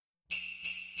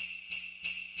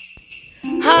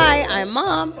I'm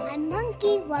Mom. I'm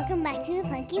Monkey. Welcome back to the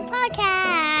Punky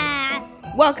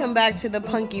Podcast. Welcome back to the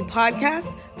Punky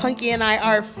Podcast. Punky and I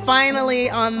are finally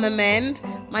on the mend.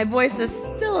 My voice is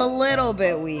still a little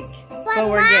bit weak, but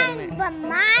we're getting there. But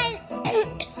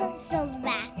mine still's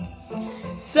back.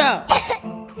 So,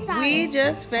 we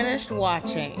just finished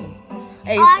watching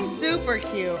a super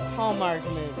cute Hallmark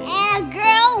movie. And a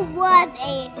girl was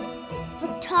a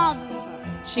photographer.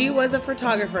 She was a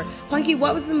photographer. Punky,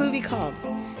 what was the movie called?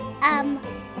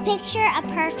 Picture a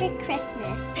Perfect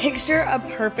Christmas. Picture a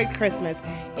Perfect Christmas.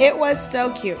 It was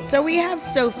so cute. So we have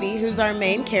Sophie, who's our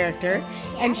main character,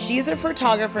 and she's a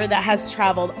photographer that has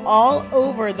traveled all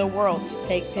over the world to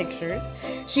take pictures.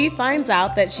 She finds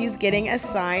out that she's getting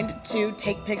assigned to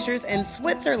take pictures in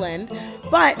Switzerland,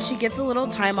 but she gets a little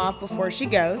time off before she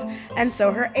goes, and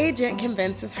so her agent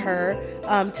convinces her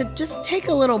to just take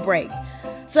a little break.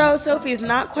 So Sophie's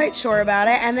not quite sure about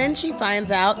it, and then she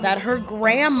finds out that her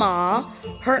grandma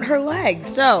hurt her leg.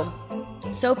 So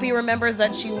Sophie remembers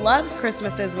that she loves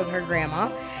Christmases with her grandma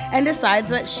and decides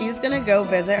that she's going to go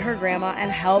visit her grandma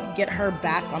and help get her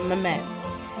back on the mend.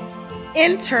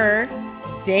 Enter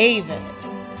David.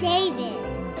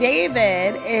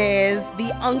 David is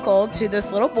the uncle to this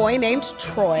little boy named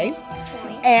Troy.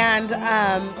 And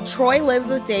Troy lives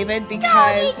with David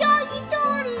because... Doggy.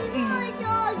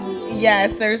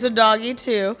 Yes, there's a doggy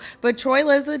too. But Troy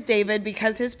lives with David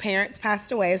because his parents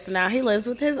passed away. So now he lives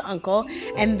with his uncle.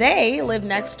 And they live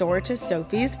next door to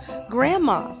Sophie's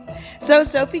grandma. So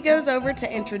Sophie goes over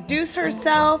to introduce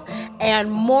herself.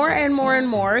 And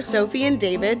more, Sophie and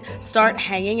David start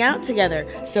hanging out together.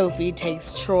 Sophie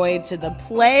takes Troy to the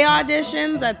play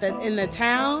auditions in the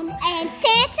town. And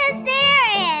Santa's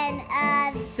there.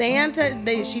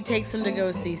 And she takes him to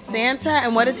go see Santa.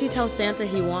 And what does he tell Santa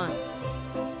he wants?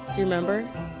 Do you remember?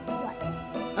 What?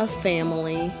 A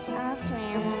family. A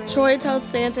family. Troy tells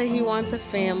Santa he wants a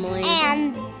family.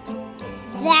 And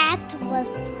that was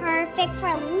perfect for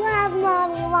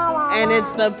love. And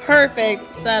it's the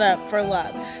perfect setup for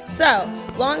love. So,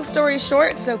 long story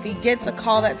short, Sophie gets a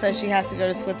call that says she has to go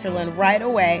to Switzerland right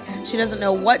away. She doesn't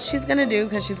know what she's going to do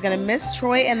because she's going to miss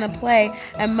Troy in the play.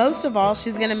 And most of all,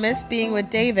 she's going to miss being with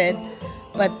David.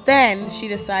 But then she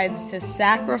decides to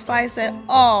sacrifice it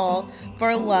all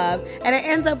for love, and it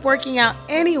ends up working out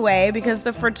anyway because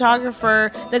the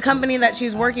photographer, the company that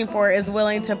she's working for, is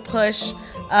willing to push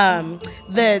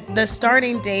the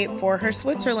starting date for her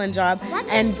Switzerland job. What's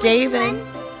and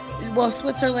Switzerland?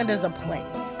 Switzerland is a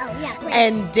place. Oh yeah, place.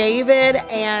 And David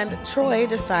and Troy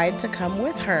decide to come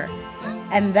with her,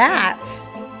 and that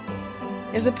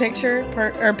is a picture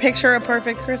a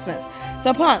perfect Christmas.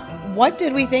 So, Punk, what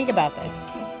did we think about this?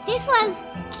 This was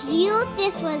cute.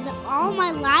 This was all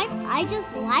my life. I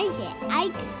just liked it.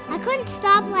 I couldn't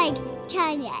stop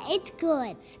telling you. It's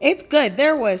good. It's good.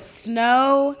 There was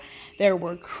snow. There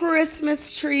were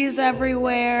Christmas trees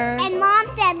everywhere. And Mom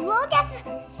said, "Look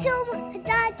at so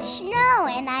much snow."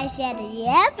 And I said,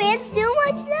 "Yep, it's too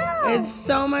much snow." It's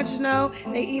so much snow.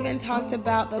 They even talked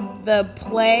about the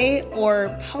play or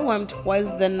poem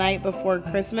 "'Twas the Night Before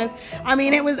Christmas." I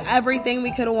mean, it was everything we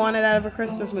could have wanted out of a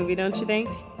Christmas movie, don't you think?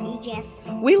 Yes.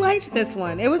 We liked this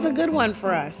one. It was a good one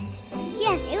for us.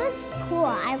 Yes, it was cool.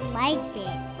 I liked it.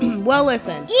 Well,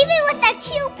 listen. Even with that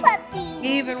cute puppy.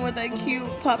 Even with a cute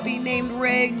puppy named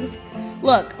Riggs.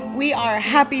 Look, we are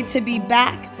happy to be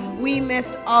back. We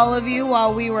missed all of you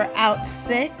while we were out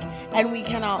sick, and we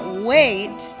cannot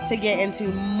wait to get into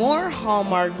more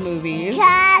Hallmark movies.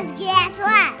 Because guess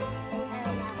what?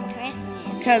 Almost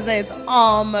Christmas. Because it's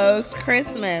almost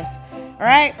Christmas. All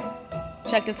right?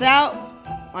 Check us out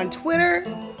on Twitter,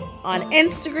 on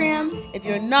Instagram. If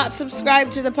you're not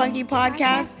subscribed to the Punky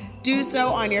Podcast, do so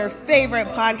on your favorite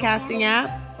podcasting app.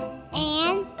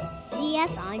 And see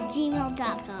us on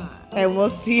gmail.com. And we'll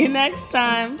see you next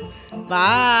time.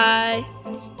 Bye.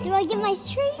 Do I get my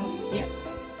treat?